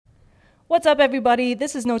What's up, everybody?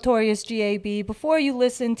 This is Notorious GAB. Before you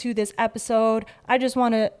listen to this episode, I just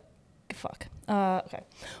want to... Okay.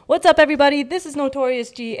 What's up, everybody? This is Notorious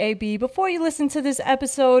GAB. Before you listen to this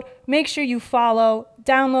episode, make sure you follow,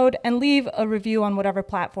 download, and leave a review on whatever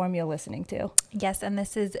platform you're listening to. Yes, and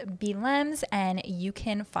this is B-Lems, and you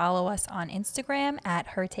can follow us on Instagram at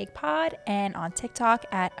HerTakePod and on TikTok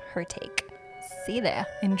at HerTake. See you there.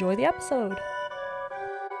 Enjoy the episode.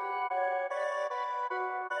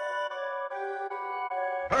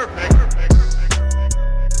 Perfect.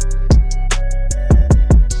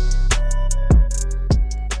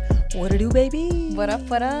 What to do, baby? What up?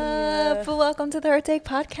 Yeah. Welcome to the HerTake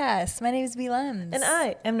Podcast. My name is B-Lems. And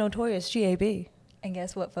I am Notorious GAB. And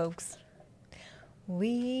guess what, folks?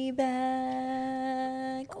 We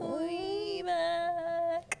back.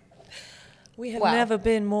 We have never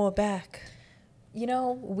been more back. You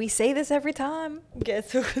know, we say this every time.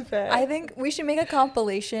 Guess who's back? I think we should make a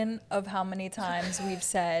compilation of how many times we've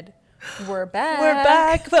said, we're back. We're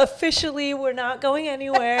back, but officially we're not going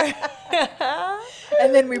anywhere.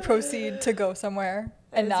 And then we proceed to go somewhere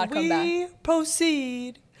and not come back. We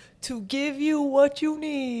proceed to give you what you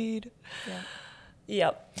need. Yeah.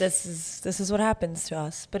 Yep, this is what happens to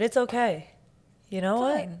us, but it's okay. You know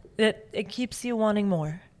Fine. what? It keeps you wanting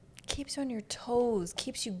more. Keeps you on your toes,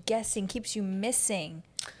 keeps you guessing, keeps you missing.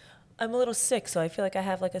 I'm a little sick, so I feel like I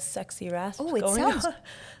have like a sexy rasp going sounds on.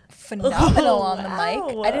 Phenomenal on the Wow.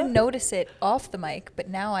 mic. I didn't notice it off the mic, but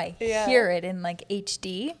now I hear it in like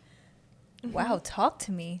HD. Mm-hmm. Wow, talk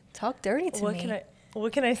to me. Talk dirty to me.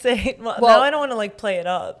 What can I say? Well, Well, now I don't want to like play it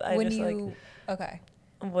up. Okay.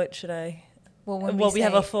 What should I? Well, we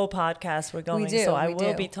have a full podcast we're going, so I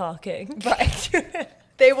will be talking. Right.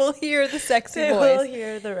 They will hear the sexy voice. They will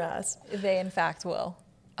hear the rasp. They, in fact, will.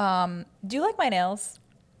 Do you like my nails?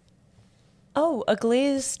 Oh, a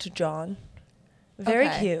glazed John. Very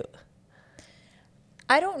cute.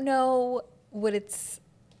 I don't know what it's...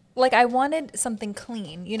 Like, I wanted something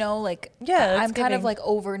clean, you know? Like, yeah, I'm kind of, like,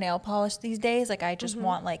 over nail polish these days. Like, I just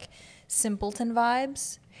want, like, simpleton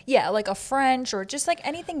vibes. Yeah, like a French or just, like,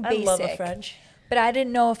 anything basic. I love a French. But I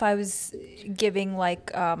didn't know if I was giving,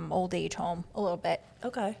 like, old age home a little bit.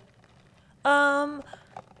 Okay.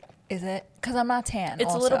 Is it? Because I'm not tan.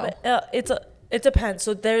 It's also. a little bit. It depends.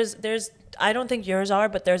 So there's. I don't think yours are,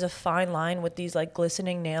 but there's a fine line with these like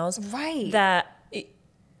glistening nails. Right.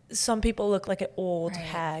 Some people look like an old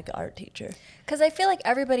hag art teacher. Because I feel like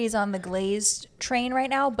everybody's on the glazed train right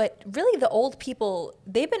now, but really the old people,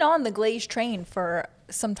 they've been on the glazed train for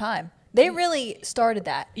some time. They really started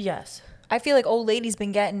that. Yes. I feel like old ladies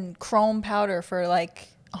been getting chrome powder for like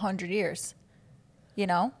 100 years. You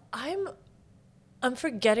know? I'm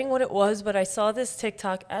forgetting what it was, but I saw this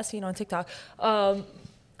TikTok, as seen on TikTok.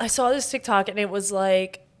 I saw this TikTok and it was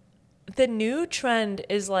like, the new trend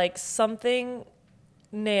is like something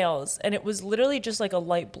nails, and it was literally just like a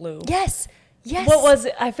light blue. Yes. What was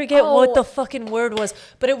it? I forget what the fucking word was,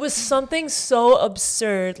 but it was something so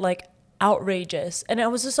absurd, like outrageous. And I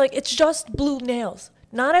was just like, it's just blue nails.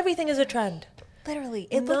 Not everything is a trend. Literally.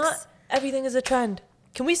 Everything is a trend.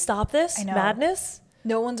 Can we stop this madness?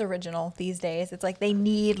 No one's original these days. It's like they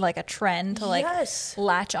need like a trend to like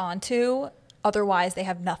latch onto. Otherwise, they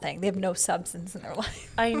have nothing. They have no substance in their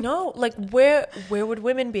life. I know. Like, where would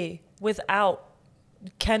women be without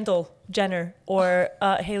Kendall Jenner or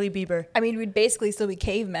Hailey Bieber? I mean, we'd basically still be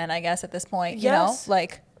cavemen, I guess, at this point. You Yes. know?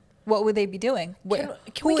 Like, what would they be doing? Can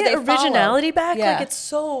we get originality back? Yeah. Like, it's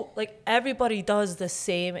so, like, everybody does the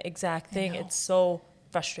same exact thing. It's so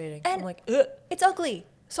frustrating. And I'm like, ugh. it's ugly.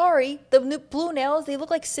 Sorry. The blue nails, they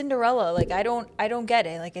look like Cinderella. Like, I don't get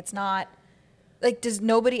it. Like, it's not... Like, does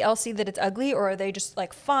nobody else see that it's ugly? Or are they just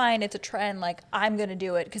like, fine, it's a trend. Like, I'm going to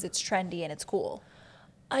do it because it's trendy and it's cool.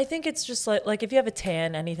 I think it's just like if you have a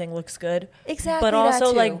tan, anything looks good. Exactly. But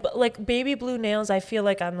also that too. like baby blue nails, I feel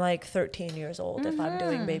like I'm like 13 years old if I'm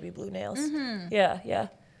doing baby blue nails. Mm-hmm. Yeah.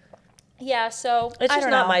 Yeah, so it's just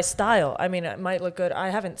not my style. I mean, it might look good. I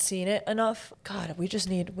haven't seen it enough. God, we just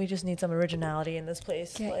need some originality in this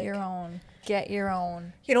place. Get your own.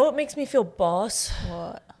 You know what makes me feel boss?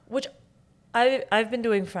 What? Which I've been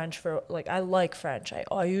doing French for like, I like French.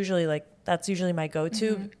 I usually like, that's usually my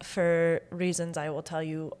go-to for reasons I will tell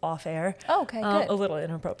you off air. Oh, okay, good. A little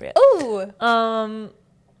inappropriate. Ooh.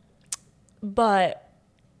 But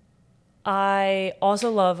I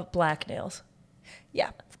also love black nails. Yeah,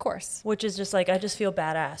 of course. Which is just like, I just feel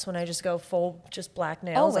badass when I just go full just black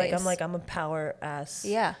nails. Always. Like I'm a power ass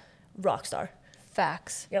rock star.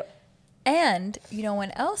 Facts. Yep. And you know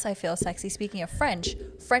when else I feel sexy? Speaking of French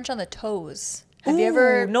on the toes. Have you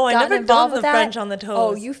ever no, I gotten never involved done with the that? French on the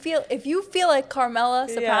Oh, toes. if you feel like Carmela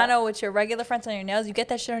Yeah. Soprano with your regular French on your nails, you get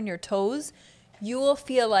that shit on your toes, you will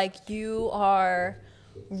feel like you are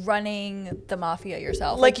running the mafia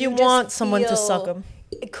yourself. Like you just want someone to suck feel- 'em.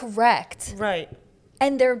 Correct. Right.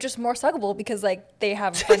 And they're just more suckable because like they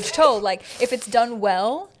have a French toe. Like if it's done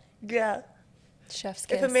well, Yeah. chef's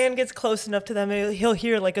kiss. If a man gets close enough to them, he'll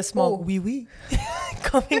hear like a small Ooh. wee wee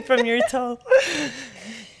coming from your toe.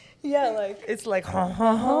 yeah, like It's like, ha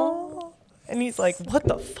ha ha. And he's like, what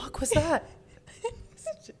the fuck was that?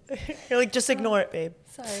 You're like, just ignore it, babe.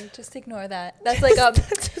 sorry, just ignore that. That's like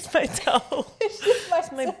That's just my toe.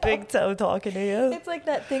 It's my big toe talking to you. It's like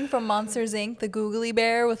that thing from Monsters Inc., the googly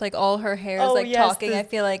bear with like all her hairs Oh, like yes, talking. the- I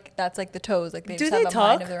feel like that's like the toes. Like they Do just they have a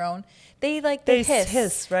mind talk? of their own. They like They hiss.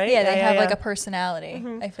 hiss, right? Yeah, they Yeah, have yeah, like yeah. a personality.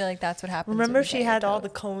 I feel like that's what happens. Remember when you she get had your all toes.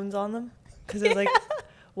 the cones on them? Because it was like,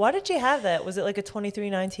 why did she have that? Was it like a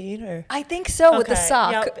 2319 or? I think so with the Okay,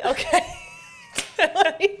 sock. yep, okay.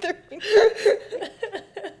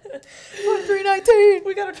 2319.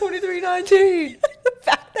 We got a 2319. The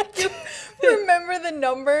fact that you remember the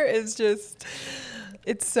number is just,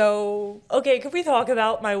 it's so. Okay, could we talk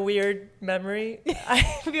about my weird memory? I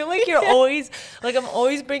feel like you're always, like I'm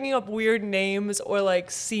always bringing up weird names or like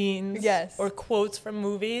scenes Yes. or quotes from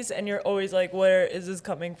movies, and you're always like, where is this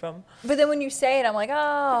coming from? But then when you say it, I'm like,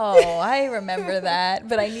 oh, I remember that.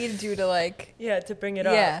 But I needed you to like, Yeah, to bring it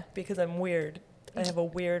Yeah. up because I'm weird. I have a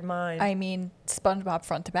weird mind. I mean, SpongeBob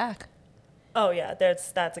front to back. Oh yeah,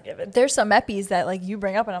 that's a given. There's some eppies that like you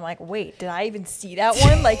bring up and I'm like, wait, did I even see that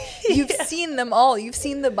one? Like you've seen them all. You've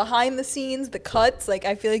seen the behind the scenes, the cuts. Like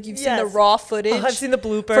I feel like you've seen the Yes. raw footage. Oh, I've seen the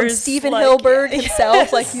bloopers from Steven like, Hilberg yeah.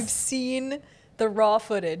 himself. Like you've seen the raw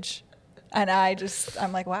footage. And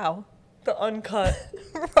I'm like, wow. The uncut.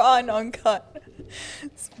 Raw and uncut.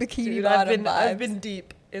 It's bikini Dude, bottom I've vibes. been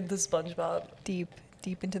deep into SpongeBob. deep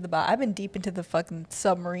into the bottom. I've been deep into the fucking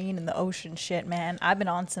submarine and the ocean shit, man. I've been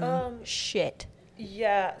on some shit.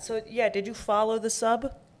 Yeah. So yeah, did you follow the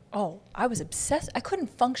sub? Oh, I was obsessed. I couldn't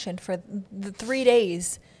function for the 3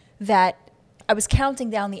 days that I was counting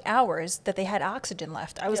down the hours that they had oxygen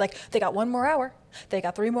left. I was Yeah. like, they got 1 more hour. They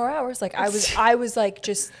got 3 more hours. Like I was like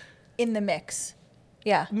just in the mix.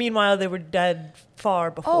 Yeah. Meanwhile, they were dead far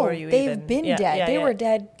before Oh, you they've even. been Yeah, dead. yeah, They yeah. were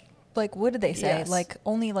dead. Like, what did they say? Yes. Like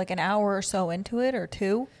only like an hour or so into it or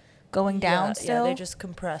 2 going down Yeah, still. Yeah, they just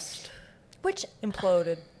compressed, Which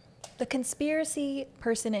imploded. the conspiracy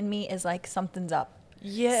person in me is like, something's up.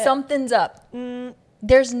 Yeah. Something's up.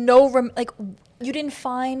 There's no, like, you didn't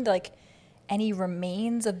find like any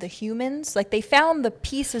remains of the humans. Like they found the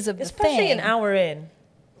pieces of the Especially thing. an hour in.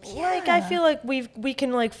 Like I Yeah. feel like we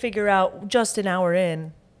can like figure out just an hour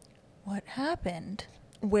in What happened?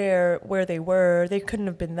 where they were. They couldn't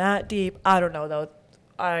have been that deep. I don't know though.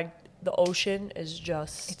 The ocean is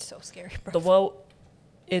just It's so scary, bro. the woe.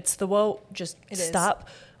 It's the woe. Just It is. stop.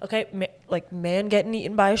 Okay, like man getting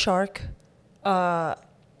eaten by a shark,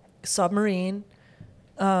 submarine,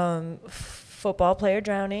 football player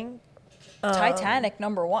drowning. Titanic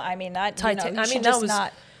 #1. I mean that. Titan- You know, I you mean, should that just was-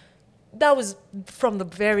 not That was from the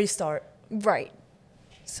very start. right.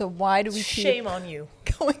 So why do we Shame keep on you.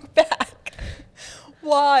 going back?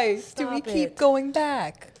 Why do we Stop keep it. going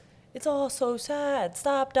back? It's all so sad.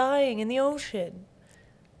 Stop dying in the ocean.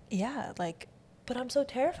 Yeah, like. But I'm so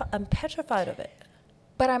terrified. I'm petrified of it.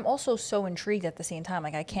 But I'm also so intrigued at the same time.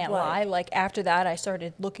 Like I can't Right. lie. Like after that, I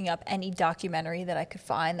started looking up any documentary that I could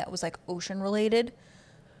find that was like ocean related.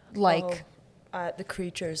 Like The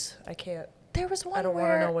creatures. I can't. there was one I don't want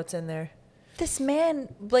where to know what's in there. this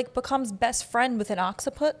man like becomes best friend with an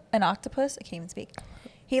octopus. An octopus. I can't even speak.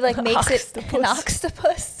 He like makes it an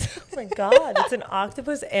octopus. Oh my god! It's an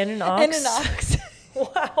octopus and an ox. And an ox.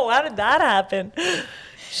 Wow! How did that happen?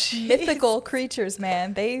 Mythical creatures,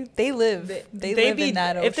 man. They live. They live in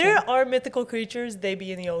that ocean. If there are mythical creatures, they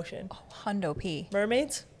be in the ocean. Hundo P.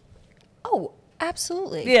 Mermaids? Oh,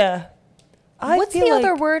 absolutely. Yeah. What's the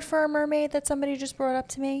other word for a mermaid that somebody just brought up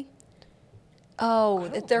to me? Oh,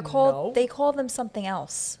 don't they're called. know. They call them something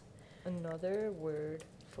else. Another word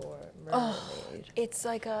for mermaid. It's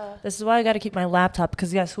like a This is why I got to keep my laptop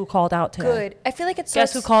because guess who called out today? good. I feel like it's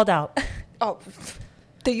Guess who called out? Oh,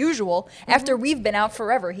 the usual. After we've been out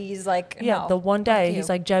forever, he's like, Yeah, no, the one fuck day you. he's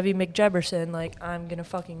like Jevy McJebberson, like I'm gonna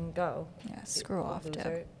fucking go. yeah, screw off,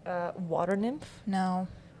 Loser. Deb. Water nymph, No,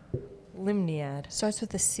 limniad. starts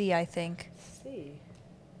with a C, I think. See,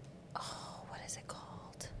 Oh, what is it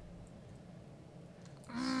called?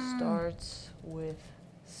 starts with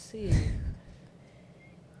C.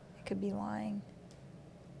 I could be lying.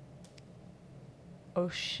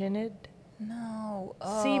 Oceanid, No.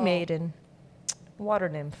 sea Oh, maiden, water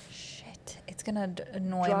nymph. Shit. It's gonna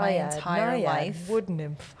annoy my Dryad, entire Naiad, life. wood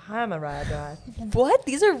nymph, hamarad. What?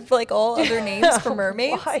 These are like all other names for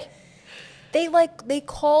mermaids. Why? They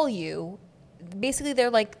call you. Basically, they're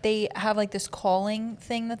like they have like this calling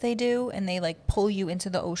thing that they do, and they like pull you into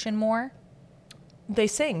the ocean more. They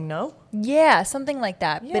sing, no? Yeah, something like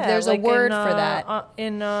that. But there's like a word in, for that.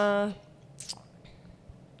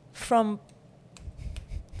 From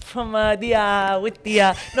from Harry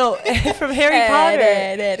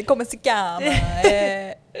Potter. Como se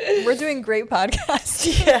llama? We're doing great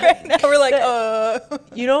podcasts right now. We're like,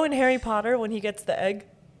 You know in Harry Potter when he gets the egg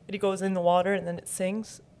and he goes in the water and then it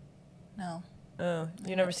sings? No. Oh,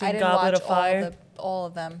 you never I seen didn't Goblet watch of Fire? all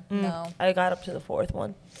of them. No. I got up to the 4th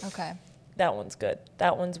one. Okay. That one's good.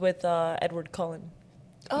 That one's with Edward Cullen.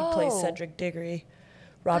 He plays Oh. Cedric Diggory.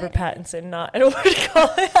 Robert Pattinson, not Edward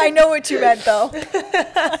Cullen. I know what you meant, though.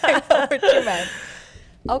 I know what you meant.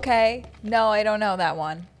 Okay. No, I don't know that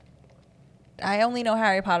one. I only know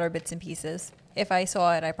Harry Potter bits and pieces. If I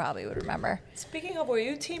saw it, I probably would remember. Speaking of, were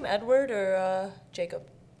you Team Edward or Jacob?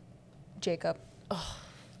 Jacob. Oh,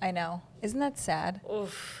 I know. Isn't that sad?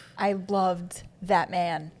 Oof. I loved that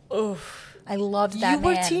man. Oof. I loved that You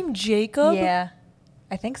man. were Team Jacob? Yeah.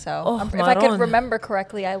 I think so. Oh, If I could Maron. remember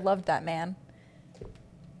correctly, I loved that man.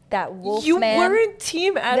 That wolf You man. weren't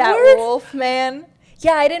Team Edward? That wolf man.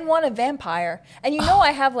 Yeah, I didn't want a vampire. And you know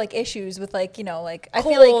I have like issues with like, you know, like I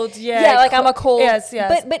feel Cold, like yeah, like I'm a cold. yes,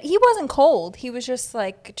 yes. But he wasn't cold. He was just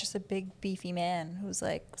a big beefy man who's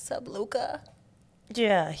like, "Sup, Luca?"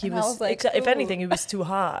 Yeah, he And I was, was like, except, if ooh. anything, he was too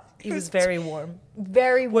hot. He was very warm.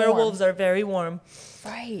 Very warm. Werewolves are very warm.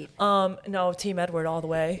 Right. No, Team Edward all the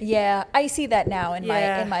way. Yeah, I see that now in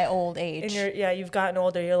Yeah. my old age. You've gotten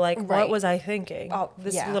older. You're like, what Right. was I thinking? Oh,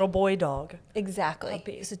 This yeah. little boy dog. Exactly.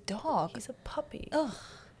 Puppy. He's a dog. He's a puppy. Ugh.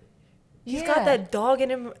 He's Yeah. got that dog in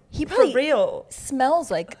him He for probably real. smells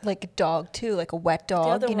like a dog too, like a wet The dog.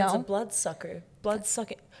 other You one's a know, blood sucker. Blood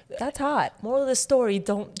sucking. that's hot. Moral of the story: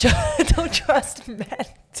 don't trust men.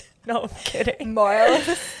 No, I'm kidding. Moral of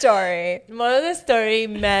the story. Moral of the story: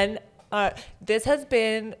 men are. This has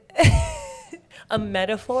been a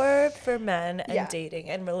metaphor for men and Yeah. dating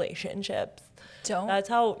and relationships. Don't That's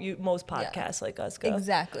how most podcasts like us go.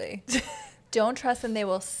 exactly. Don't trust them. They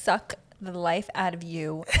will suck the life out of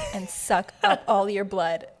you and suck up all your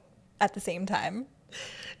blood at the same time.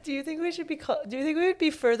 Do you think we should be? Do you think we would be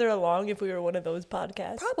further along if we were one of those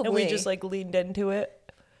podcasts? And we Probably. just like leaned into it,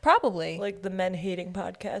 Probably. like the men hating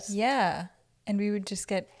podcast. Yeah. And we would just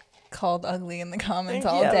get called ugly in the comments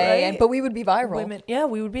all Yeah, day, right? but we would be viral. Women, yeah,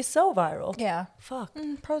 we would be so viral. Yeah. Fuck.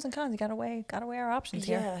 Pros and cons. You gotta weigh our options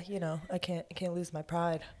here. Yeah, you know, I can't lose my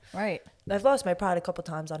pride. Right. I've lost my pride a couple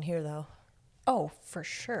times on here though. Oh, for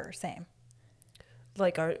sure. Same.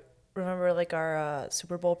 Like our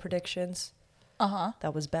Super Bowl predictions. Uh-huh.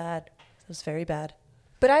 That was bad. That was very bad.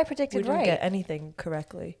 But I We predicted didn't right. get anything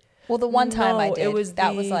correctly. Well, the one time I No, did, it was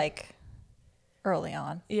that was the- like early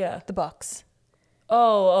on. Yeah. The Bucks.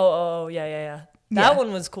 Oh, yeah. Yeah. That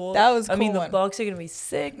one was cool. That was a I mean, cool the one. Bucks are gonna be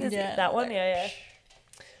sick. Yeah. That one, yeah.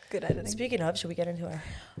 Good editing. Speaking of, should we get into our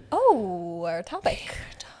Oh, our topic.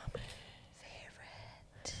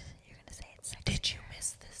 Favorite. You're gonna say it second. Did you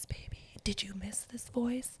miss this, baby? Did you miss this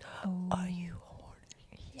voice? Are you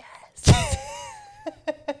horny? Yes.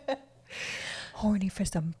 Horny for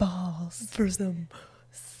some balls. For some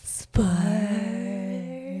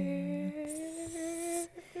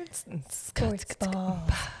Sports balls,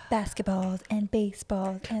 basketballs, and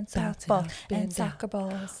baseballs, and Bouncing softballs, up and and soccer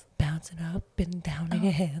balls, bouncing up and down in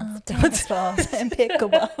your hands. tennis balls, and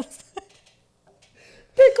pickleballs.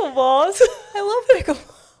 Pickleballs. I love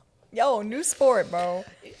pickleball. Yo, new sport, bro.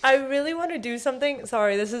 I really want to do something.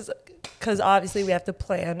 Sorry, this is because obviously we have to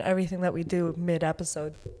plan everything that we do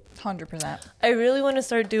mid-episode. 100%. I really want to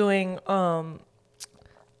start doing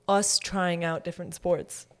us trying out different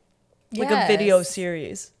sports. Like a video Yes.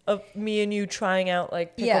 series of me and you trying out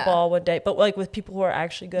like pickleball Yeah. one day, but like with people who are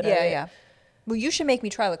actually good at it. Yeah. Well, you should make me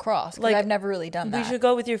try lacrosse because Like, I've never really done that. We should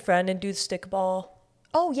go with your friend and do stickball.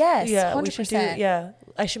 Oh yes, Yeah, 100%. we should do. Yeah,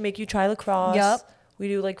 I should make you try lacrosse. Yup. We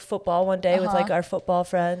do like football one day with Uh-huh. like our football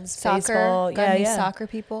friends. Soccer. Baseball. Got Yeah, any yeah. soccer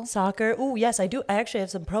people? Soccer. Ooh, yes, I do. I actually have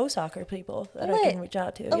some pro soccer people that I Lit. can reach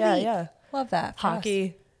out to. Yeah, Elite. yeah. Love that. for us.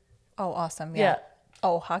 Hockey. Oh, awesome. Yeah. Yeah.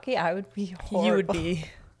 Oh, hockey. I would be horrible. You would be.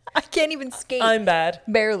 I can't even skate. I'm bad.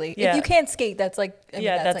 Barely. Yeah. If you can't skate, that's like I mean,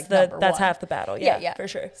 Yeah, that's that's like number that's one. half the battle. Yeah, for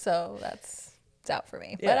sure. So it's out for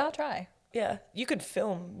me, but Yeah. I'll try. Yeah, you could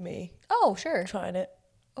film me Oh, sure. trying it.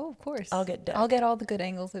 Oh, of course. I'll get down. I'll get all the good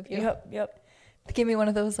angles of you. Yep. Give me one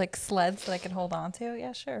of those like sleds that I can hold on to.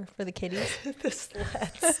 Yeah, sure. For the kiddies. The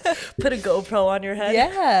sleds. Put a GoPro on your head.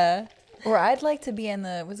 Yeah. Or I'd like to be in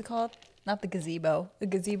the what's it called? Not the gazebo. The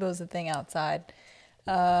gazebo's the thing outside.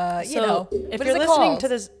 You So know, if what you're is it listening called? to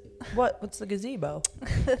this, what's the gazebo?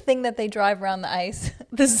 The thing that they drive around the ice.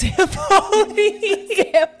 The Zamboni.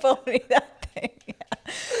 Zamboni, that thing. Yeah.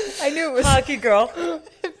 I knew it was Hockey girl.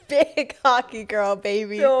 big hockey girl,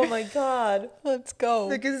 baby. Oh my god. Let's go.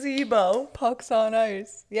 The gazebo. Pucks on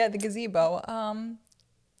ice. Yeah, the gazebo.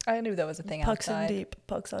 I knew that was a thing Pucks outside. in deep.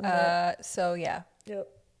 Pucks on net. So yeah, Yep.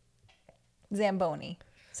 Zamboni.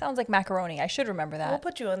 Sounds like macaroni. I should remember We'll that.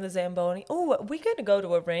 put you on the Zamboni. Oh, we could go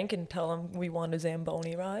to a rink and tell them we want a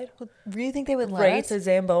Zamboni ride. Really think they would let Rate us? a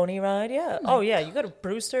Zamboni ride, yeah. Oh yeah, you go to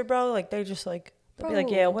Brewster, bro. Like they're just like they'll be like,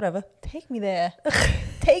 yeah, Bro. whatever. Take me there.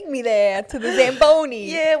 Take me there to the Zamboni.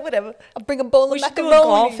 Yeah, whatever. I'll bring a bowl We of should do macaroni. a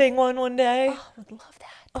golfing one day. Oh, I would love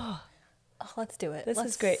that. Oh, let's do it. This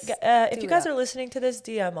Let's is great. do If you guys that. are listening to this,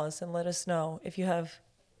 DM us and let us know if you have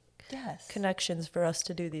Yes. connections for us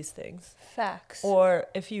to do these things, Facts. or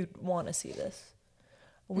if you want to see this.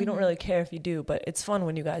 We Mm-hmm. don't really care if you do, but it's fun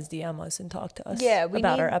when you guys DM us and talk to us Yeah, we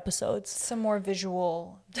about need- our episodes. Some more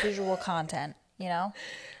visual content, you know?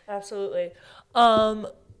 Absolutely.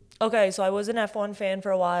 Okay, so I was an F1 fan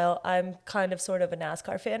for a while. I'm kind of sort of a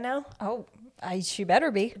NASCAR fan now. Oh, she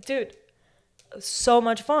better be. Dude, so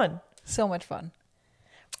much fun. So much fun.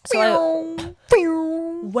 So I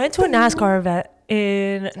went to a NASCAR event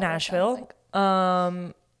in Nashville.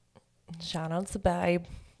 Shout out to Babe.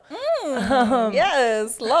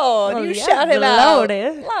 Yes, Lord. Oh, You yes, shout him out.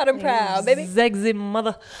 Lordy. Loud and proud, baby. Sexy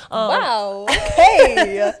mother. Wow.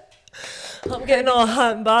 Okay. I'm getting all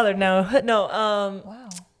hot and bothered now. No, Wow.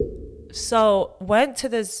 so went to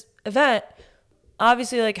this event,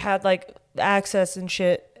 obviously like had like access and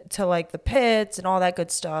shit to like the pits and all that good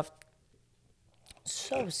stuff.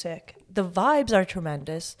 So sick. The vibes are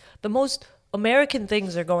tremendous. The most American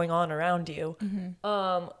things are going on around you,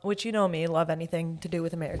 which you know me, love anything to do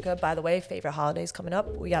with America. By the way, favorite holidays coming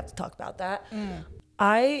up. We have to talk about that.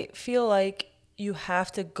 I feel like you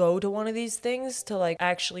have to go to one of these things to like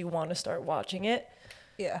actually want to start watching it.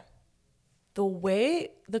 Yeah. The way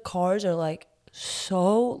the cars are like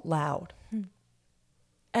so loud.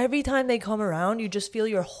 Every time they come around, you just feel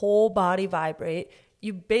your whole body vibrate.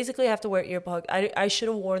 You basically have to wear earplugs. I should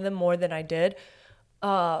have worn them more than I did.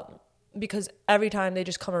 Because every time they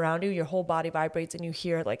just come around you, your whole body vibrates and you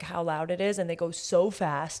hear like how loud it is, and they go so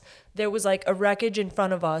fast. There was like a wreckage in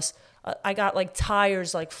front of us. I got like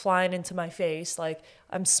tires like flying into my face. Like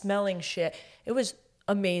I'm smelling shit. It was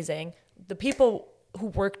amazing. The people who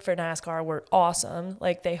worked for NASCAR were awesome.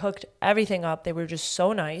 Like they hooked everything up. They were just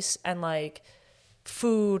so nice, and like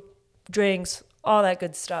food, drinks, all that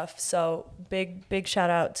good stuff. So big shout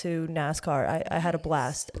out to NASCAR. I had a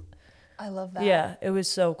blast. I love that. Yeah, it was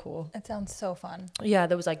so cool. It sounds so fun. Yeah,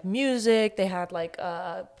 there was like music. They had like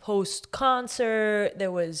a post concert.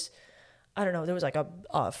 There was, I don't know, there was like a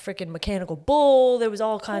freaking mechanical bull. There was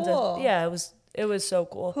all kinds Cool. of, yeah, it was so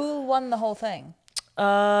cool. Who won the whole thing?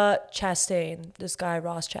 Chastain, this guy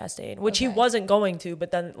Ross Chastain, which he Okay. wasn't going to,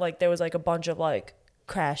 but then like there was like a bunch of like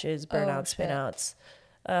crashes, burnouts, shit. spinouts.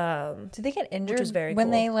 Did they get injured very when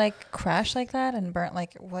cool. they like crash like that and burnt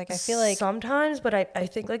like I feel like sometimes, but I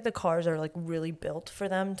think like the cars are like really built for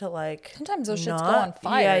them to like sometimes those shits go not- on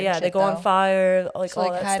fire. Yeah, and yeah, they shit, go on though. fire, like So all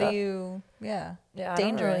like that how stuff. do you yeah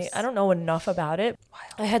dangerous. I don't know enough about it.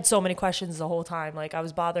 I had so many questions the whole time. Like I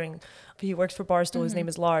was bothering. He works for Barstool. His name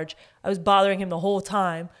is Large. I was bothering him the whole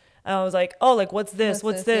time. And I was like, oh, like what's this?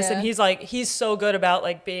 What's this? Yeah. And he's like, he's so good about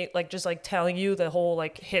like being like just like telling you the whole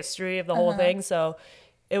like history of the whole thing. So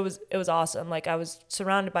it was awesome. Like I was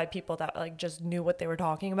surrounded by people that like just knew what they were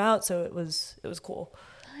talking about. So it was cool.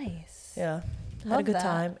 Nice. Yeah. Had a Love good that.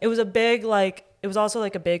 time. It was a big like it was also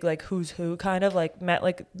like a big like who's who kind of like met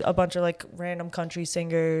like a bunch of like random country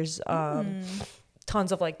singers.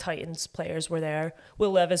 Tons of like Titans players were there.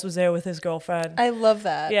 Will Levis was there with his girlfriend. I love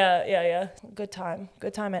that. Yeah. Good time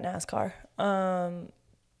at NASCAR.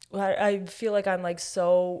 I feel like I'm like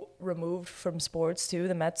so removed from sports too.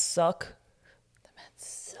 The Mets suck.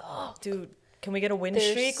 Dude, can we get a win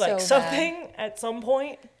They're streak? so Like bad. something at some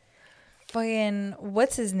point? Fucking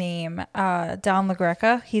what's his name? Don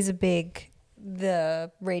LaGreca. He's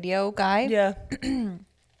the radio guy. Yeah.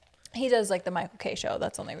 He does like the Michael K show.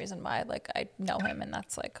 That's the only reason why like I know him, and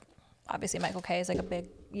that's like obviously Michael K is like a big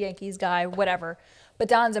Yankees guy, whatever. But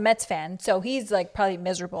Don's a Mets fan, so he's like probably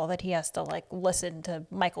miserable that he has to like listen to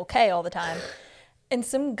Michael K all the time. And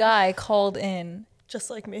some guy called in. Just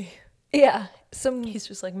like me. Yeah, He's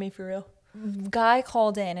just like me for real. guy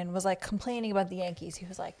called in and was like complaining about the Yankees. He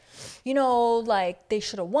was like, you know, like they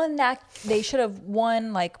should have won that. They should have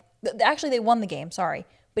won like actually they won the game, sorry.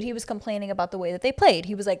 but he was complaining about the way that they played.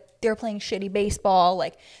 He was like, they're playing shitty baseball.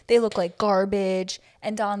 Like, they look like garbage.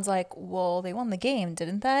 And Don's like, well, they won the game,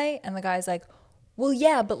 didn't they? And the guy's like, well,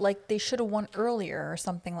 yeah, but like they should have won earlier or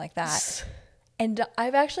something like that. And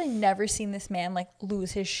I've actually never seen this man like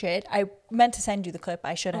lose his shit. I meant to send you the clip.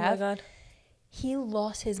 I should have. Oh my God. He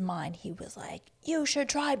lost his mind. He was like, you should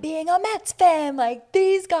try being a Mets fan. Like,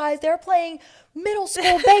 these guys, they're playing middle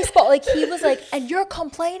school baseball. Like, he was like, and you're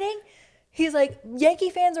complaining? He's like, Yankee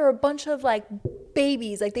fans are a bunch of like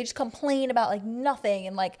babies. Like, they just complain about like nothing.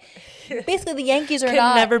 And like, basically the Yankees are Can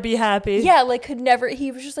not. never be happy. Yeah, like could never.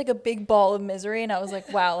 He was just like a big ball of misery. And I was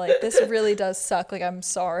like, wow, like this really does suck. Like, I'm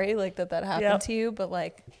sorry like that happened to you. But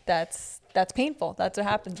like, that's painful. That's what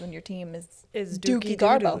happens when your team is Dookie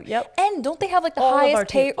Garbo. Yep. And don't they have like the All of our highest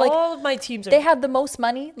pay? team, Like all of my teams are. they have the most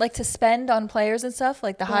money like to spend on players and stuff.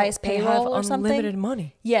 Like the highest they payroll have or something. unlimited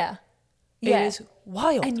money. Yeah. It Yeah. is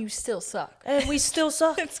wild. And you still suck. And we still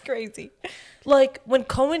suck. It's crazy. Like when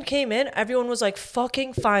Cohen came in, everyone was like,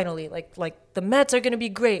 "Fucking finally!" Like the Mets are gonna be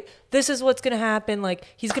great. This is what's gonna happen. Like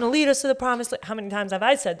he's gonna lead us to the promised land. How many times have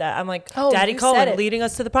I said that? I'm like, Oh, Daddy you said Cohen it. leading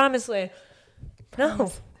us to the promised land.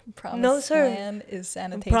 No, Promise no, sir. Land is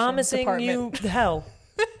I'm sanitation promising department. you hell.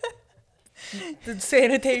 The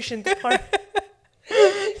sanitation department.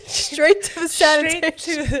 Straight to the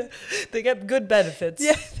sanitation. Straight to they get good benefits.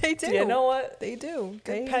 Yeah, they do. You know what? They do.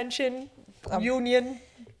 Good pension, union.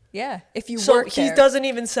 Yeah, if you So work he there. doesn't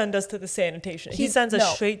even send us to the sanitation. He sends us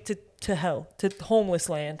no. straight to hell, to homeless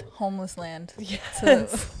land. Homeless land.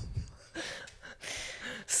 Yes.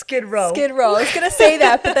 Skid Row. Skid Row. I was going to say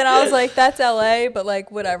that, but then I was like, that's LA, but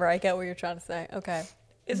like, whatever. I get what you're trying to say. Okay.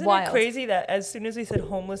 Isn't Wild. it crazy that as soon as we said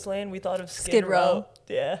homeless land, we thought of Skid, Skid Row.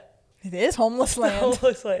 Yeah. It is homeless land.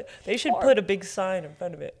 Homeless land. They should put a big sign in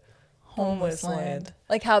front of it. Homeless land.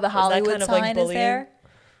 Like how the that Hollywood kind of, like, sign is bullying? there.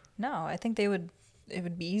 No, I think it would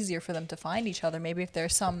be easier for them to find each other. Maybe if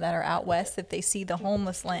there's some that are out west, if they see the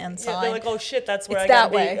homeless land sign. Yeah, they're like, oh shit, that's where It's I gotta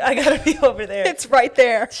that way. be. I gotta be over there. It's right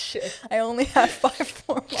there. Shit. I only have 5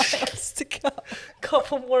 more miles to go.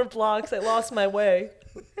 Couple more blocks. I lost my way.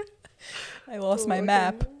 I lost my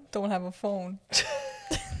map. Don't have a phone.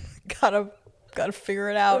 gotta figure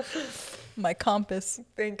it out. My compass.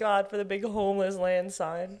 Thank God for the big homeless land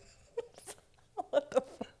sign. What the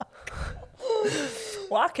fuck?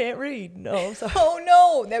 Well, I can't read. No, I'm sorry. Oh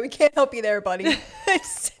no! That we can't help you there, buddy.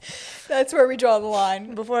 That's where we draw the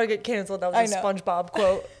line. Before I get canceled, that I was a know. SpongeBob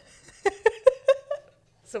quote.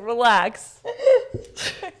 So relax.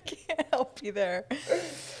 I can't help you there.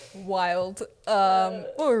 Wild.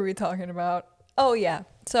 What were we talking about? Oh yeah.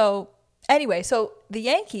 So anyway, so the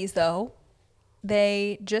Yankees though,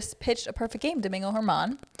 they just pitched a perfect game. Domingo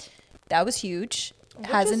German. That was huge. Which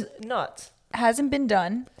is nuts. Hasn't been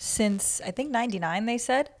done since I think '99. They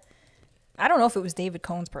said. I don't know if it was David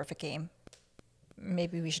Cohn's perfect game.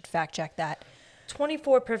 Maybe we should fact check that.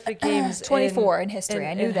 24 perfect games. 24 in history.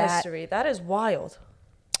 I knew that. History. That is wild.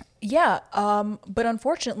 Yeah. But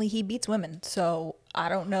unfortunately, he beats women. So I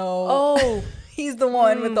don't know. Oh, He's the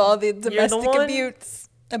one with all the domestic one? abuse.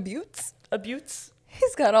 Abuse? abuse.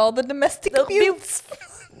 He's got all the domestic The abuse.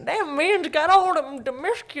 That man's got all them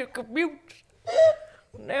domestic abuse.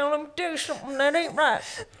 Now let me tell you something. That ain't right.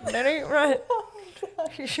 That ain't right.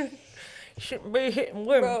 You shouldn't be hitting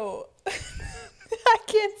women. Bro. I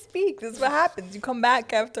can't speak. This is what happens. You come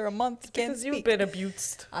back after a month, you can't Because speak. you've been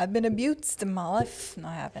abused. I've been abused in my life. No,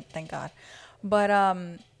 I haven't, thank God. But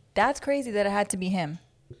that's crazy that it had to be him.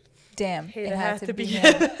 Damn, It it had had to to be be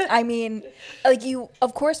him. I mean, like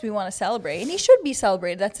of course we want to celebrate, and he should be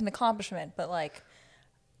celebrated. That's an accomplishment. But like,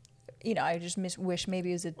 I just wish maybe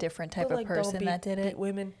it was a different type But, of like, don't person that did beat it.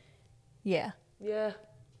 women. Yeah. Yeah.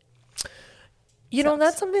 You know,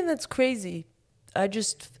 that's something that's crazy. I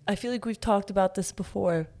feel like we've talked about this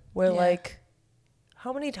before, where Yeah. like,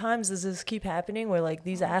 how many times does this keep happening where like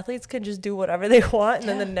these athletes can just do whatever they want and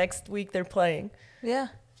then the Yeah. next week they're playing? Yeah.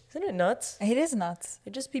 Isn't it nuts? It is nuts.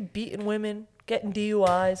 They just be beating women, getting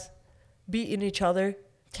DUIs, beating each other,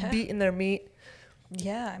 Yeah. beating their meat,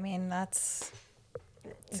 Yeah, I mean it's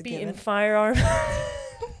a beating given. firearms.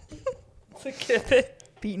 It's a given.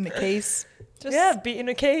 Beating the case. Just, Yeah, beating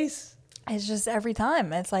a case. It's just every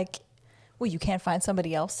time. It's like, well, you can't find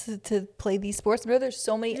somebody else to play these sports. Bro, there's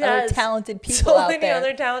so many other Yes. talented people So out many there.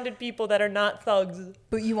 other talented people that are not thugs.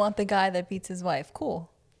 But you want the guy that beats his wife. Cool.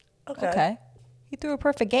 Okay. Okay. He threw a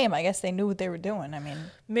perfect game. I guess they knew what they were doing. I mean,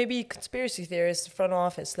 Maybe conspiracy theorists, the front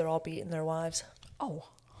office, they're all beating their wives. oh,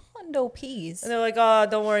 hundo peas. And they're like, oh,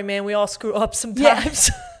 don't worry, man. We all screw up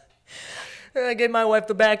sometimes. I gave my wife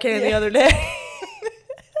the backhand the other day.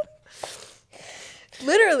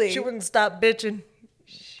 Literally. She wouldn't stop bitching.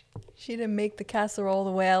 She didn't make the casserole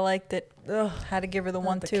the way I liked it. Ugh, Had to give her the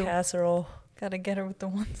not 1-2. casserole. Gotta get her with the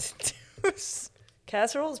 1-2s.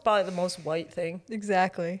 Casserole is probably the most white thing.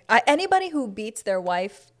 Exactly. Anybody who beats their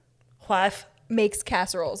wife Wife. makes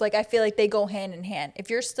casseroles. Like, I feel like they go hand in hand. If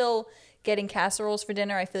you're still getting casseroles for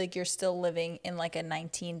dinner, I feel like you're still living in like a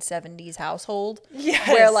 1970s household. Yes.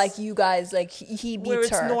 Where like you guys, like he beats Where it's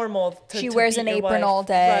her. normal to She to wears beat an your apron wife. all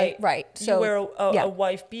day. Right. So you wear yeah. a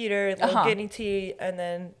wife beater, a little Uh-huh. guinea tea, and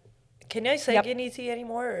then can I say Yep. guinea tea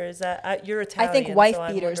anymore, or is that you're I Italian? think wife so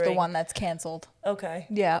I'm beater is the wondering. one that's canceled. Okay.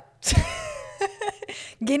 Yeah.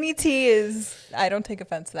 Guinea tea is, I don't take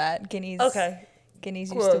offense to that. Okay.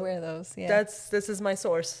 Guineas Cool. used to wear those. Yeah. This is my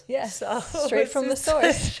source. Yeah, So, straight from the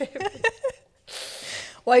source.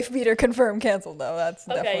 Wife beater confirmed canceled though. That's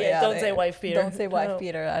Okay, definitely yeah, out don't of say here. wife beater. Don't say wife No.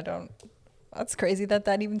 beater. I don't. That's crazy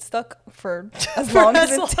that even stuck for as long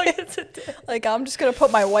as it did. as it did. Like, I'm just gonna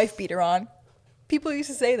put my wife beater on. People used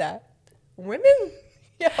to say that. Women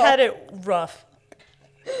Yo. had it rough.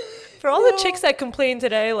 For all the chicks that complain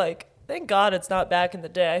today, like, thank God it's not back in the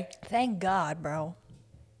day. Thank God, bro.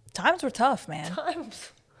 Times were tough, man.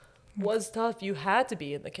 Times was tough. You had to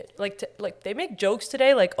be in the kitchen. Like they make jokes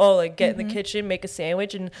today, like, oh, like get in the kitchen, make a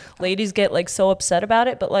sandwich, and ladies get like so upset about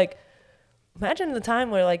it. But like, imagine the time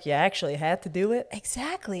where like you actually had to do it.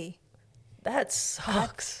 Exactly. That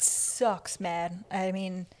sucks. Sucks, man. I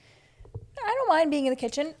mean, I don't mind being in the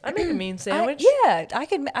kitchen. I make a mean sandwich. Yeah,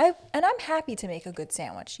 and I'm happy to make a good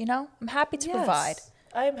sandwich. You know, I'm happy to provide.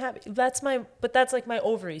 I am happy. That's like my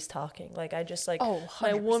ovaries talking. Like I just like Oh,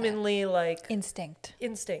 my 100%. womanly like Instinct.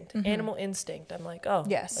 animal instinct. I'm like, oh,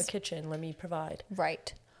 Yes. a kitchen. Let me provide.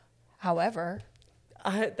 Right. However,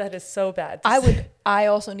 That is so bad. to say. I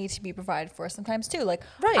also need to be provided for sometimes too. Like,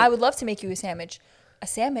 Right. I would love to make you a sandwich. A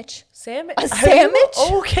sandwich? Sandwich. A sandwich?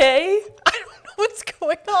 Okay. I don't know what's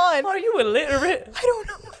going on. Are you illiterate? I don't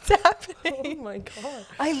know what's Oh happening. my god.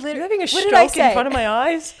 I literally. You're having a what did I stroke say? in front of my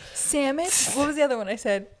eyes. Sandwich? What was the other one I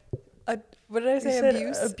said? What did I say? said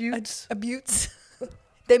Abuse? abutes. Abutes.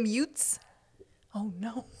 Them utes? Oh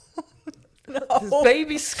no. This No.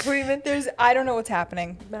 baby screaming. I don't know what's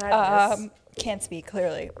happening. Madness. Can't speak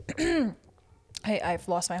clearly. I've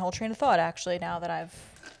lost my whole train of thought actually now that I've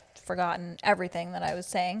forgotten everything that I was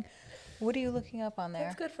saying. What are you looking up on there?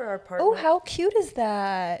 That's good for our apartment. Oh, how cute is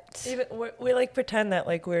that? Even we like pretend that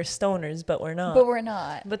like we're stoners, but we're not. But we're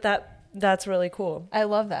not. But that's really cool. I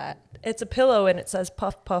love that. It's a pillow and it says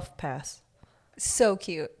puff puff pass, So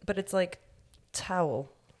cute. but it's like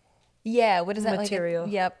towel Yeah. What is that material.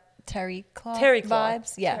 like? Yep. Terry cloth. Terry cloth.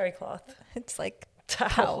 vibes. Yeah. Terry cloth. It's like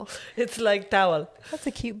Towel. It's like towel. that's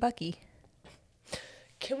a cute Bucky.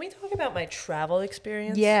 Can we talk about my travel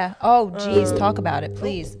experience? Yeah. Oh, geez. Talk about it,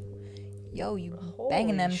 please. Yo, you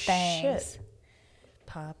banging them Holy things. shit.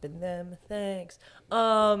 Popping them things.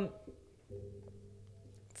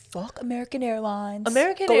 Fuck American Airlines.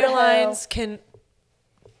 American Go to Airlines can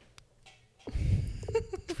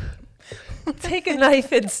take a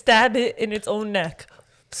knife and stab it in its own neck.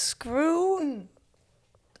 Screw.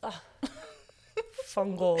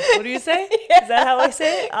 Fungal. What do you say? Is that how I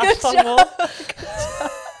say it? Fungal.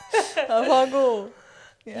 hell. Fungal.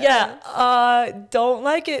 Yeah. Don't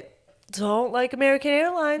like it. Don't like American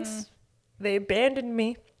Airlines. They abandoned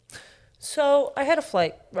me. So I had a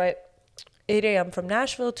flight, right? 8 a.m. from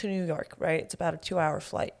Nashville to New York, right? It's about a 2-hour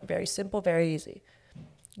flight. Very simple, very easy.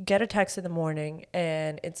 Get a text in the morning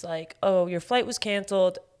and it's like, oh, your flight was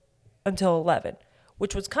canceled until 11,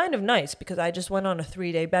 which was kind of nice because I just went on a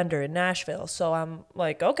 3-day bender in Nashville. So I'm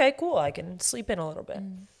like, okay, cool. I can sleep in a little bit.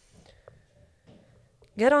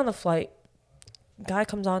 Get on the flight. Guy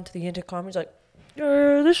comes on to the intercom. He's like,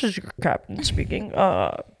 this is your captain speaking.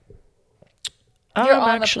 You're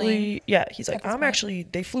on the plane he's like, at this I'm point. actually,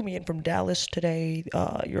 they flew me in from Dallas today.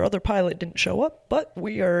 Your other pilot didn't show up, but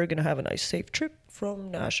we are going to have a nice, safe trip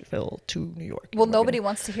from Nashville to New York. Well, And we're nobody gonna-"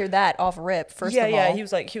 wants to hear that off rip. First Yeah, of all. yeah.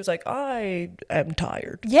 He was like, I am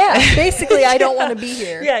tired. Yeah, basically, I don't want to be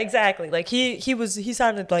here. Yeah, exactly. Like he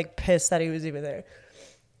sounded like pissed that he was even there.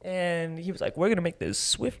 And he was like, we're going to make this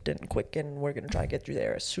swift and quick and we're going to try to get through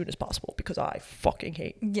there as soon as possible because I fucking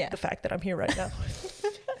hate Yeah. the fact that I'm here right now.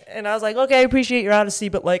 And I was like, okay, I appreciate your honesty,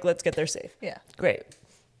 but like, let's get there safe. Yeah. Great.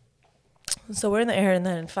 So we're in the air and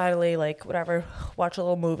then finally, like, whatever, watch a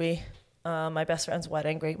little movie. My best friend's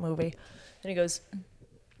wedding, great movie. And he goes,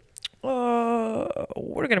 we're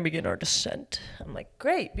going to begin our descent. I'm like,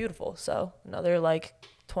 great, beautiful. So another like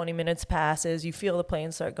 20 minutes passes. You feel the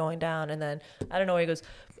plane start going down. And then I don't know, he goes,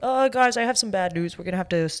 guys, I have some bad news. We're going to have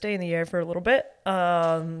to stay in the air for a little bit.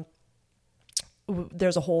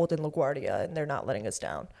 there's a hold in LaGuardia and they're not letting us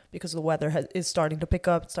down because the weather is starting to pick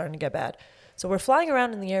up, it's starting to get bad. So we're flying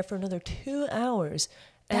around in the air for another 2 hours.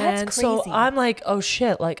 That's And so crazy. I'm like, oh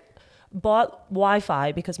shit, like bought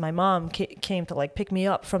Wi-Fi because my mom came to like pick me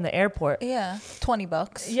up from the airport. Yeah,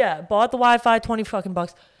 $20. Yeah, bought the Wi-Fi, 20 fucking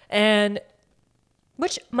bucks. And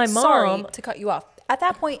Which, my sorry mom- to cut you off. At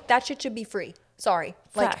that point, that shit should be free. Sorry.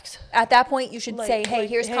 Like, Facts. at that point, you should Like- say, hey, like,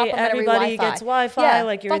 here's hey, complimentary everybody Wi-Fi. gets Wi-Fi,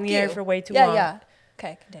 like, you're in fuck the air you. for way too yeah, long. Yeah,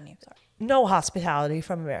 okay, continue. Sorry. no hospitality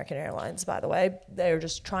from American Airlines, by the way. They're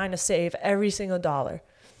just trying to save every single dollar.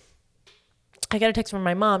 I get a text from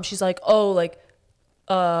my mom. She's like, oh, like,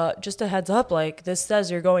 just a heads up, like, this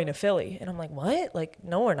says you're going to Philly. And I'm like, what? Like,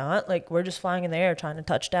 no, we're not. Like, we're just flying in the air trying to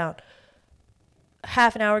touch down.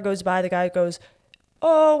 Half an hour goes by. The guy goes,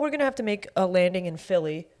 oh, we're going to have to make a landing in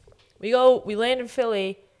Philly. We land in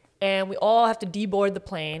Philly, and we all have to deboard the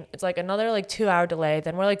plane. It's like another, like, 2-hour delay.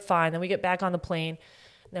 Then we're like, fine. Then we get back on the plane.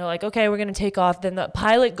 And they're like, okay, we're going to take off. Then the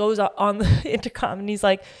pilot goes on the intercom, and he's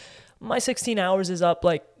like, my 16 hours is up.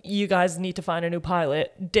 Like, you guys need to find a new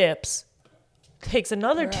pilot. Dips. Takes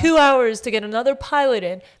another 2 hours to get another pilot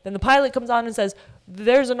in. Then the pilot comes on and says,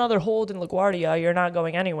 there's another hold in LaGuardia. You're not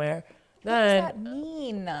going anywhere. What does that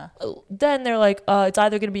mean? Then they're like, it's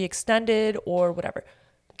either going to be extended or whatever.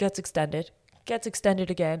 Gets extended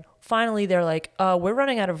again. Finally, they're like, we're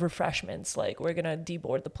running out of refreshments. Like, we're going to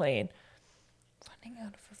deboard the plane. Running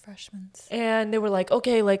out of refreshments. And they were like,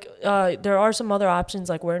 okay, like, there are some other options.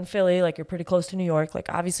 Like, we're in Philly. Like, you're pretty close to New York. Like,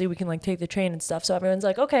 obviously, we can, like, take the train and stuff. So everyone's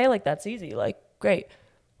like, okay, like, that's easy. Like, great.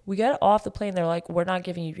 We get off the plane. They're like, we're not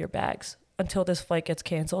giving you your bags. Until this flight gets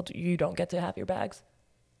canceled, you don't get to have your bags.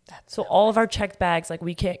 So all of our checked bags, like,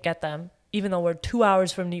 we can't get them, even though we're 2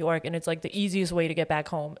 hours from New York, and it's, like, the easiest way to get back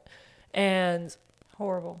home. And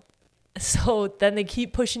Horrible. so then they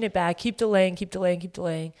keep pushing it back, keep delaying.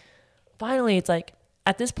 Finally, it's like,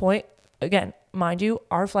 at this point, again, mind you,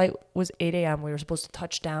 our flight was 8 a.m. We were supposed to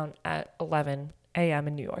touch down at 11 a.m.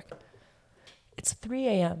 in New York. It's 3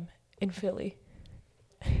 a.m. in Philly.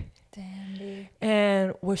 Damn, dude.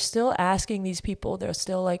 And we're still asking these people. They're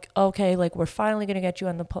still like, okay, like, we're finally going to get you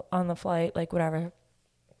on the flight, like, whatever.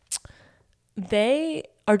 They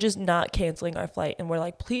are just not canceling our flight. And we're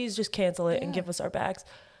like, please just cancel it and give us our bags.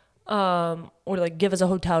 Or, like, give us a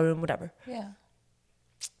hotel room, whatever. Yeah.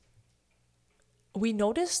 We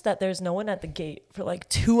noticed that there's no one at the gate for like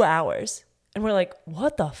 2 hours. And we're like,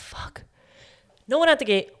 what the fuck? No one at the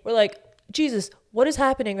gate. We're like, Jesus, what is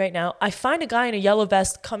happening right now? I find a guy in a yellow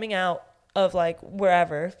vest coming out of like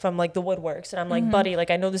wherever from like the woodworks. And I'm like, buddy,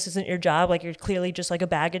 like, I know this isn't your job. Like, you're clearly just like a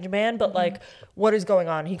baggage man, but like, what is going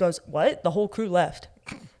on? He goes, what? The whole crew left.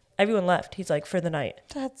 Everyone left. He's like, for the night.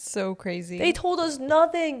 That's so crazy. They told us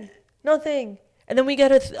nothing. And then we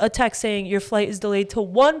get a text saying your flight is delayed till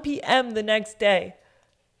 1 p.m. the next day.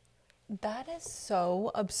 That is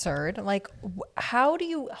so absurd. Like, how do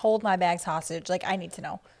you hold my bags hostage? Like, I need to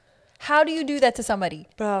know. How do you do that to somebody?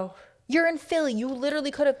 Bro. You're in Philly. You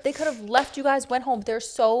literally they could have left you guys, went home.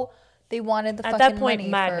 They wanted the At fucking that point, money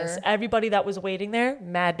madness. for... Everybody that was waiting there,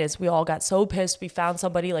 madness. We all got so pissed. We found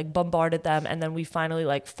somebody, like, bombarded them, and then we finally,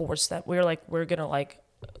 like, forced them. We were like, we're gonna, like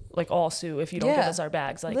all sue if you don't give us our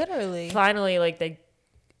bags. Like, literally. Finally, like,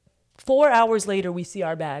 4 hours later, we see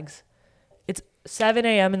our bags. It's 7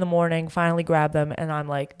 a.m. in the morning, finally grab them, and I'm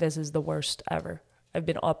like, this is the worst ever. I've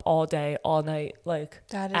been up all day, all night, like,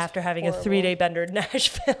 That is after having horrible. a 3-day bender in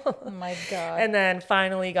Nashville. Oh my God. And then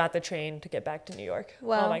finally got the train to get back to New York.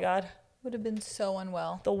 Wow. Oh my God. Would have been so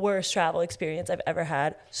unwell. The worst travel experience I've ever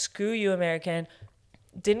had. Screw you, American.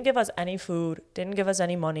 Didn't give us any food. Didn't give us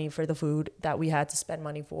any money for the food that we had to spend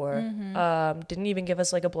money for. Didn't even give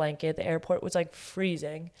us like a blanket. The airport was like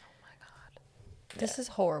freezing. This is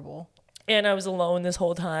horrible. And I was alone this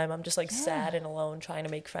whole time. I'm just like sad and alone, trying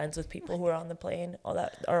to make friends with people who are on the plane. All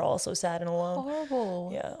that are also sad and alone.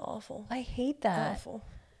 Horrible. Yeah, awful. I hate that. Awful.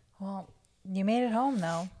 Well, you made it home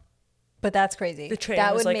though. But that's crazy. The train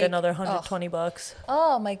that was would like make, another $120.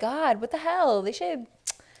 Oh my God. What the hell? They should.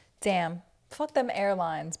 Damn. Fuck them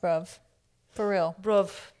airlines, bruv. For real.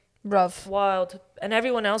 Bruv. Wild. And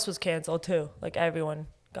everyone else was canceled too. Like, everyone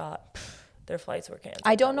got their flights were canceled.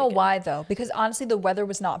 I don't that know weekend. why though, because honestly the weather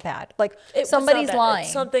was not bad. Like, It was somebody's not bad. lying.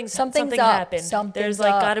 Something up. happened. Something's There's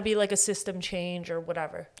like up. got to be like a system change or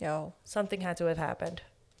whatever. Yo, Something had to have happened.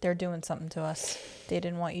 they're doing something to us. They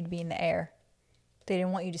didn't want you to be in the air. They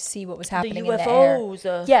didn't want you to see what was happening in the air.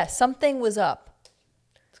 UFOs. Yeah, something was up.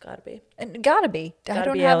 It's got to be. And it gotta be. I Gotta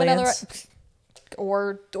don't be have aliens.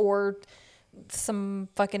 another or some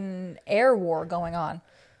fucking air war going on.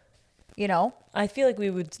 You know? I feel like we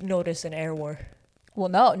would notice an air war. Well,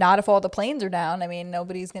 no, not if all the planes are down. I mean,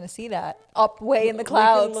 nobody's going to see that up way in the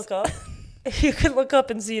clouds. You can look up. You can look up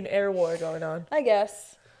and see an air war going on. I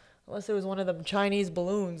guess. Unless it was one of them Chinese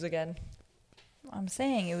balloons again. I'm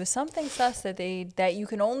saying it was something sus that you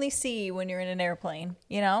can only see when you're in an airplane,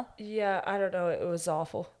 you know? Yeah, I don't know. It was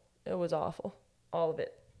awful. It was awful. All of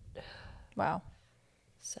it. Wow.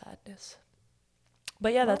 Sadness.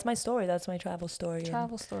 But yeah, that's my story. That's my travel story.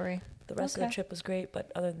 Travel story. The rest of the trip was great,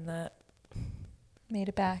 but other than that. Made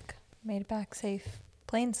it back. Made it back safe.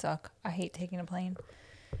 Planes suck. I hate taking a plane.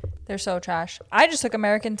 They're so trash. I just took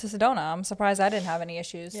American to Sedona. I'm surprised I didn't have any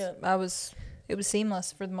issues. Yeah. It was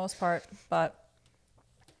seamless for the most part, but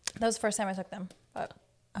that was the first time I took them. But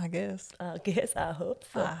I guess. I hope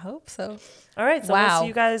so. I hope so. All right, so Wow. we'll see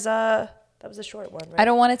you guys. That was a short one, right? I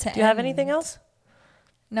don't want it to end. Do you have anything else?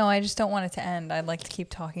 No, I just don't want it to end. I'd like to keep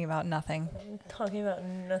talking about nothing. Talking about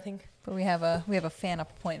nothing. But we have a fan up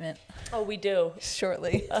appointment Oh, we do.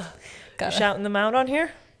 shortly. You Gotta shouting them out on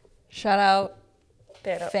here? shout out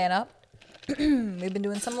Fan up. fan up. We've been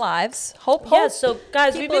doing some lives. Hope. Yeah, so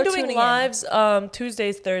guys, we've people been are doing tuning lives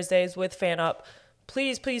Tuesdays, Thursdays with Fan Up.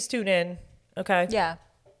 Please tune in. Okay. Yeah,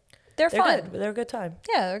 they're They're fun. good. They're a good time.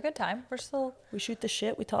 Yeah, they're a good time. We're still. We shoot the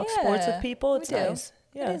shit. We talk sports with people. It's we do. nice.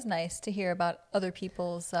 Yeah. It is nice to hear about other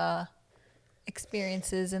people's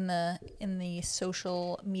experiences in the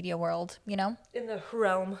social media world. You know, In the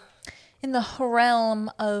realm. in the realm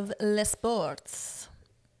of les sports.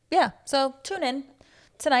 Yeah. So tune in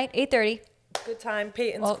tonight, 8:30. Good time.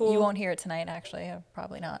 Peyton's Well, cool. you won't hear it tonight, actually.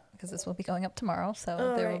 Probably not, because this will be going up tomorrow, so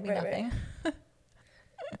Oh, there right, will be right, nothing.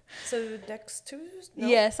 So next Tuesday? No.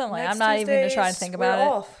 Yeah, something like Next I'm not even going to try and Tuesdays, think about we're it.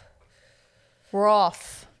 Off. We're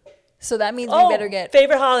off. So that means Oh, we better get...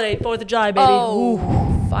 favorite holiday, 4th of July, baby.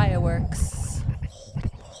 Oh, fireworks.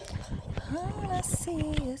 All I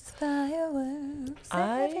see is fireworks.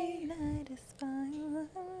 Every night is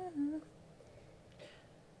fireworks.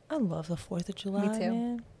 I love the 4th of July, Me too.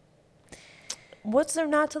 man. What's there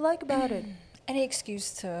not to like about it? Any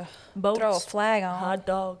excuse to Boats, throw a flag on. hot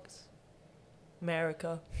dogs,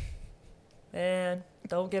 America. Man,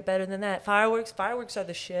 don't get better than that. Fireworks are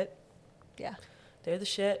the shit. Yeah, They're the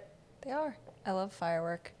shit. they are. I love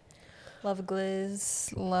firework. Love a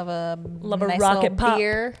glizz. Love a rocket nice little pop.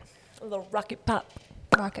 beer. A little rocket pop.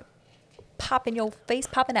 Rocket pop in your face,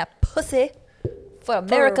 popping that pussy for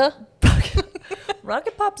America.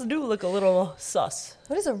 Rocket pops do look a little sus.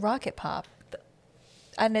 What is a rocket pop?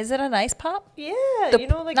 And is it a nice pop? Yeah, The- you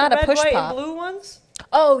know, like not the a red, push white, pop. and blue ones?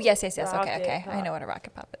 Oh, yes. Okay. Rocket I pop. know what a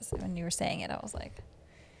rocket pop is. When you were saying it, I was like,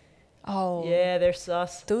 oh. Yeah, they're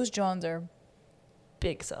sus. Those Johns are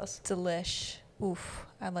Big sus. delish. Oof.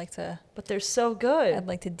 I'd like to But they're so good.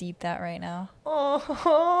 deep that right now.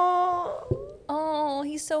 Oh, Oh,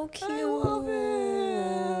 he's so cute. I love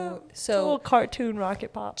it. It's a So little cartoon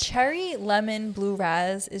rocket pop. cherry, lemon, blue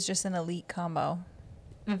raz is just an elite combo.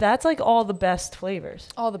 That's like all the best flavors.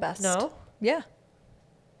 All the best. No? Yeah.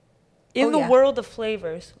 In Oh, the yeah. world of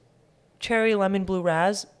flavors, cherry, lemon, blue,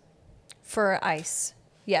 raz, For ice.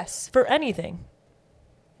 Yes. for anything.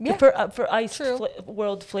 Yeah. For ice, True.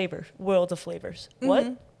 world of flavors.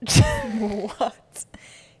 What? What?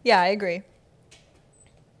 Yeah, I agree.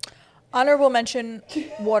 Honorable mention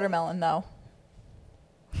watermelon, though.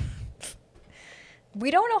 We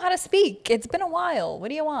don't know how to speak. It's been a while. What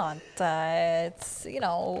do you want? It's,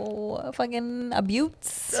 fucking a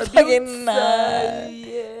buttes. Fucking,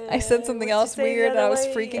 I said something else weird and I was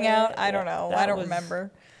freaking out. I don't know. I don't remember.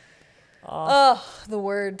 Oh, the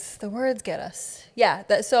words. The words get us. Yeah,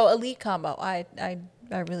 so elite combo. I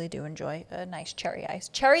really do enjoy a nice cherry ice.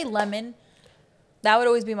 Cherry lemon. That would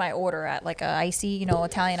always be my order at like a icy,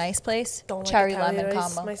 Italian ice place. Don't like Cherry Italian lemon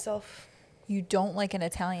ice combo. myself. You don't like an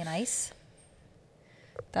Italian ice?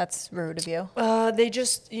 That's rude of you. They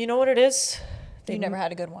just, you know what it is? You never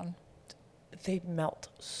had a good one. They melt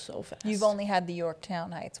so fast. You've only had the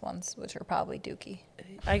Yorktown Heights ones, which are probably dookie.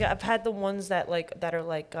 I've had the ones that are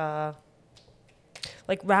like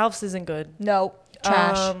Ralph's isn't good. No,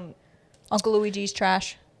 trash. Uncle Luigi's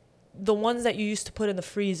trash. The ones that you used to put in the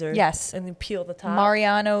freezer. Yes. And then peel the top.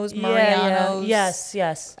 Mariano's. Yeah.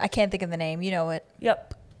 Yes. I can't think of the name. You know it.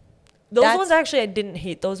 Yep. Those That's- ones actually I didn't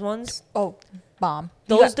hate. Those ones. Oh, bomb.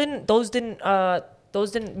 Those didn't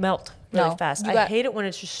melt really No, fast. you I got- hate it when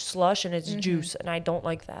it's just slush and it's juice, and I don't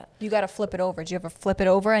like that. You got to flip it over. Do you ever flip it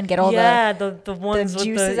over and get all the ones the with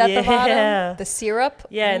juices the, at the bottom? Yeah. The syrup?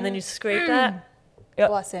 Yeah, and then you scrape that. Yep.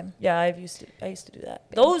 Bless him. Yeah, I used to do that.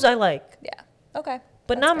 Those I like, Yeah. Okay.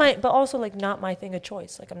 but That's fair. but also like not my thing of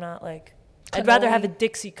choice. Like I'm not like, I'd rather have a Cannoli.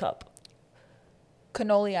 Dixie cup.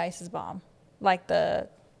 Cannoli ice is bomb. Like the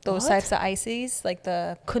Those What? types of ices, like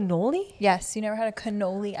the Cannoli? yes. You never had a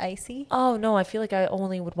cannoli icy, Oh no, I feel like I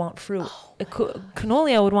only would want fruit.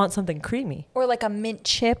 Cannoli, I would want something creamy. or like a mint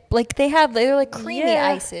chip. Like they're like creamy Yeah.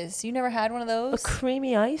 ices. You never had one of A those?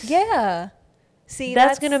 creamy ice? Yeah. See,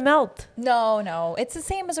 That's gonna melt. No. It's the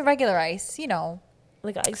same as a regular ice. You know.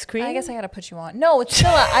 Like ice cream? I guess I gotta put you on. No, it's still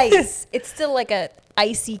an ice. It's still like a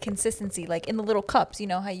icy consistency, like in the little cups. You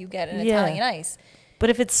know how you get an Yeah. Italian ice. But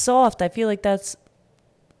if it's soft, I feel like that's.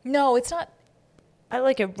 No, it's not. I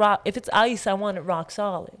like it rock. If it's ice, I want it rock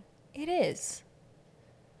solid. It is.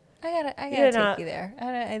 I gotta You're take not- you there.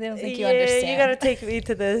 I don't think you Yeah, understand. you gotta take me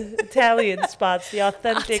to the Italian spots, the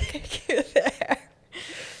authentic. take you there.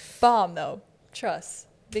 Bomb though. Trust.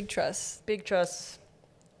 Big trust. Big trust.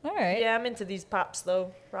 All right. Yeah, I'm into these pops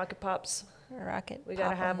though. Rocket pops. Rocket. We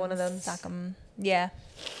gotta have one of them. Sock 'em. Yeah.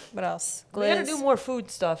 What else? We gotta Gliz. do more food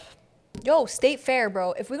stuff. Yo, state fair,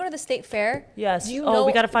 bro. If we go to the state fair, Yes. do you Oh, know,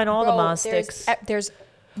 we gotta find all the bro, moss sticks. There's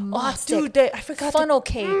moss Oh, stick, dude, I forgot funnel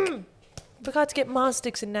cake. Forgot to get moss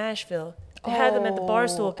sticks in Nashville. They had them at the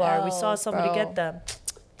Barstool bar. We saw L's, somebody bro. get them.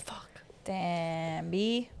 Fuck. Damn,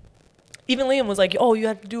 B. Even Liam was like, "Oh, you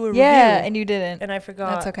have to do a review." Yeah, and you didn't. and I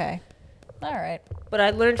forgot. That's okay. All right. But I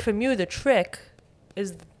learned from you the trick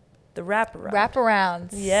is the wraparound. Wraparounds.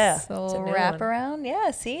 Yeah, So it's a new wraparound. Yeah.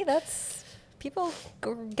 See, that's people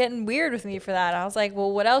are getting weird with me for that. I was like,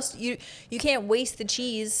 well, what else? You can't waste the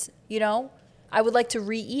cheese. You know, I would like to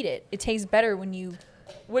re-eat it. It tastes better when you.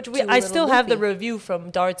 Which do a I little still have the loopy. review from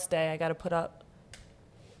Darts Day. I got to put up.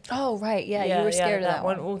 Oh right, yeah. You were scared of that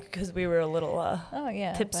one. because we were a little Oh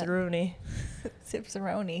yeah. tipsy-rooney.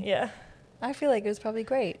 Tipsaroni. Yeah. I feel like it was probably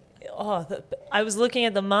great. Oh, I was looking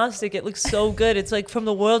at the moss stick. It looks so good. It's like from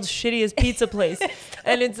the world's shittiest pizza place,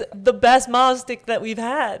 and it's the best moss stick that we've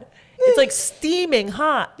had. It's like steaming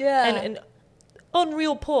hot. Yeah. And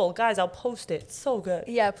unreal pull, guys. I'll post it. It's so good.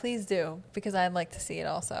 Yeah, please do, because I'd like to see it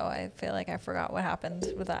also. I feel like I forgot what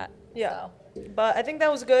happened with that. Yeah. But I think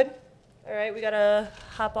that was good. All right, we gotta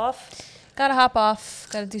hop off. Gotta hop off.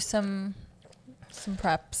 Gotta do some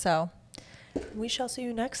prep. So We shall see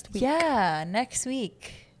you next week. yeah, next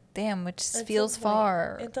week. Damn, which At feels some point.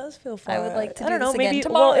 far. It does feel far. I would like to I do don't know. this again Maybe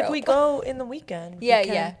tomorrow. well, if we go in the weekend. Yeah, we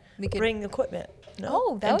can yeah, we could- bring equipment. No?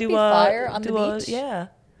 Oh, that And would do be fire on the do a- beach. Yeah,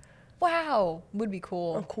 Wow, would be a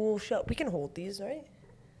cool. cool show. We can hold these, right?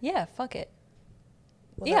 Yeah, fuck it.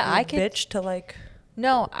 Will Yeah, that be I a could- bitch to like.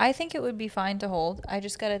 No, I think it would be fine to hold. I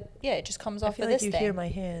just gotta. Yeah, it just comes I off feel of like this you thing. hear my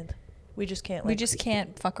hand. We just can't. We Like, just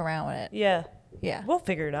can't fuck around with it. Yeah, Yeah. we'll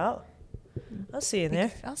figure it out. I'll see you in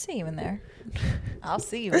there. I'll see you in there. I'll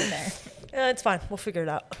see you in there. Yeah, it's fine. We'll figure it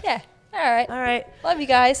out. Yeah. All right. All right. Love you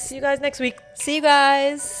guys. See you guys next week. See you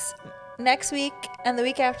guys next week and the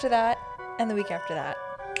week after that and the week after that.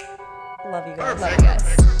 Love you guys. Love you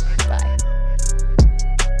guys.